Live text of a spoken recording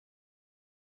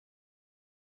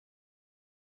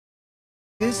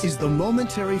This is the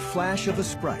momentary flash of a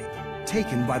sprite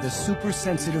taken by the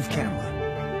super-sensitive camera.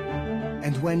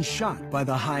 And when shot by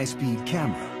the high-speed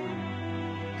camera,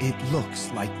 it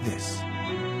looks like this.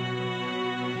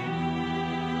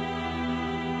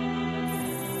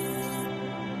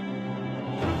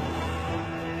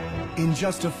 In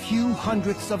just a few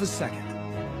hundredths of a second,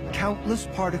 countless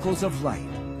particles of light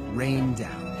rain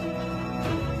down.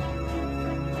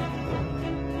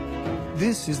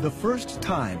 This is the first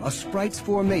time a sprite's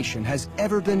formation has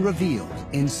ever been revealed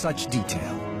in such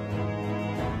detail.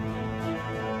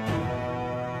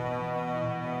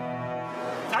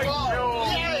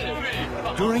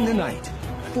 During the night,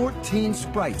 14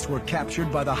 sprites were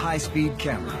captured by the high-speed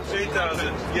camera.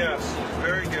 8,000, yes,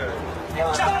 very good.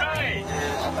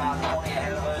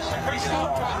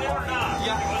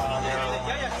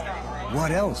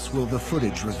 What else will the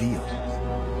footage reveal?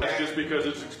 That's just because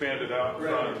it's expanded out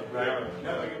front.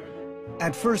 Right.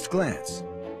 At first glance,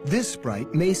 this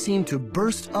sprite may seem to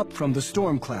burst up from the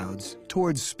storm clouds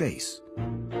towards space.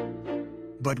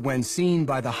 But when seen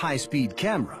by the high-speed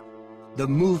camera, the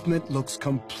movement looks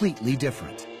completely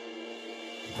different.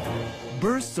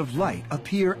 Bursts of light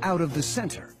appear out of the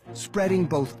center, spreading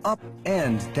both up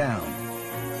and down.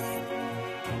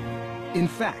 In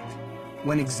fact,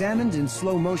 when examined in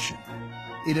slow motion,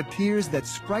 it appears that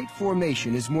sprite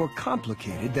formation is more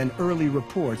complicated than early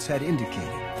reports had indicated.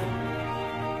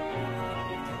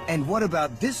 And what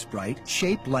about this sprite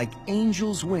shaped like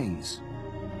angels' wings?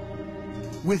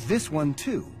 With this one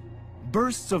too,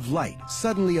 bursts of light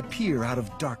suddenly appear out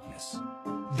of darkness.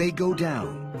 They go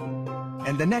down,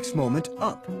 and the next moment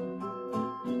up,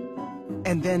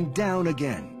 and then down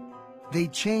again. They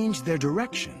change their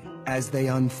direction as they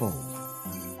unfold.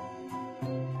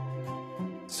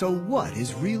 So what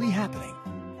is really happening?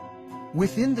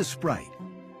 Within the sprite,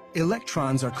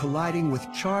 electrons are colliding with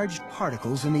charged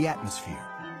particles in the atmosphere,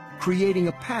 creating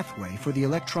a pathway for the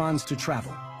electrons to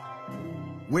travel.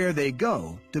 Where they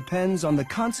go depends on the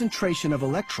concentration of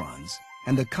electrons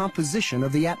and the composition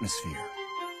of the atmosphere.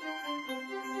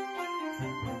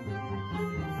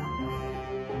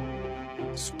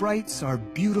 Sprites are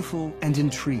beautiful and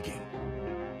intriguing.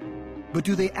 But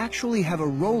do they actually have a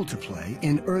role to play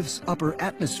in Earth's upper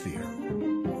atmosphere?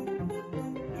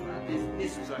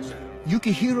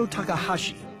 Yukihiro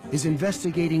Takahashi is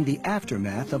investigating the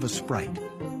aftermath of a sprite.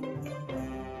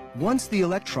 Once the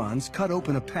electrons cut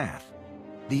open a path,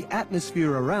 the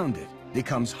atmosphere around it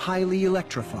becomes highly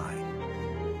electrified.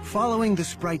 Following the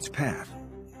sprite's path,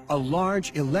 a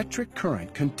large electric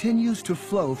current continues to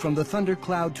flow from the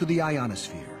thundercloud to the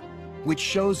ionosphere, which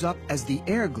shows up as the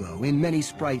airglow in many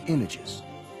sprite images.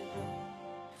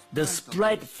 The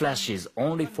sprite flashes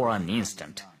only for an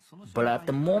instant, but at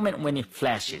the moment when it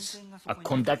flashes, a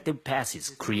conductive path is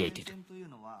created.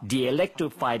 The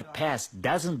electrified path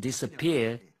doesn't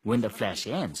disappear when the flash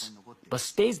ends, but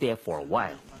stays there for a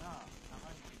while.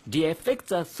 The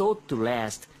effects are thought to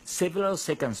last several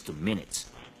seconds to minutes.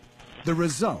 The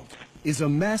result is a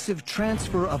massive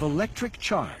transfer of electric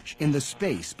charge in the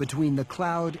space between the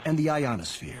cloud and the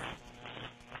ionosphere.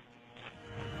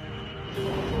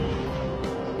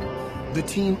 The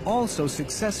team also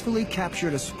successfully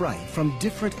captured a sprite from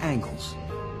different angles,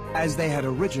 as they had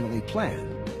originally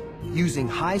planned, using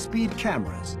high-speed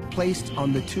cameras placed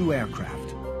on the two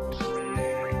aircraft.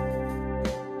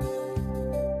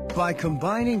 By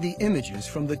combining the images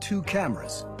from the two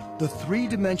cameras, the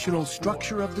three-dimensional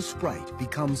structure of the sprite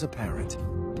becomes apparent.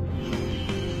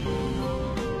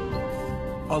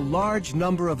 A large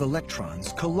number of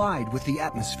electrons collide with the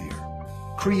atmosphere,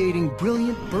 creating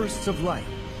brilliant bursts of light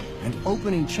and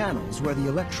opening channels where the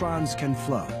electrons can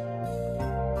flow.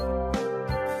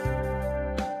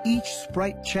 Each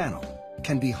sprite channel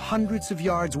can be hundreds of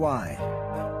yards wide.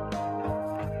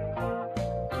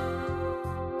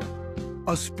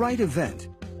 A sprite event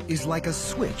is like a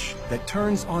switch that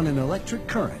turns on an electric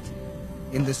current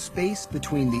in the space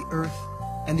between the Earth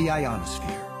and the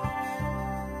ionosphere.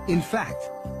 In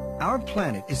fact, our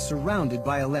planet is surrounded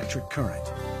by electric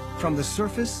current, from the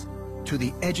surface to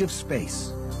the edge of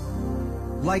space.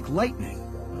 Like lightning,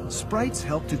 sprites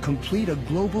help to complete a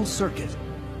global circuit,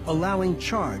 allowing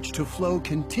charge to flow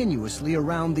continuously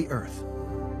around the Earth.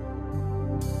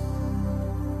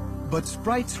 But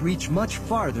sprites reach much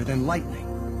farther than lightning.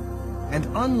 And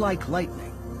unlike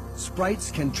lightning,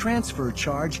 sprites can transfer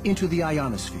charge into the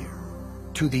ionosphere,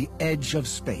 to the edge of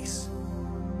space.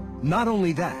 Not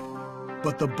only that,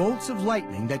 but the bolts of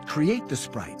lightning that create the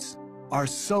sprites are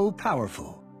so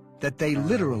powerful that they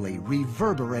literally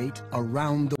reverberate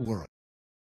around the world.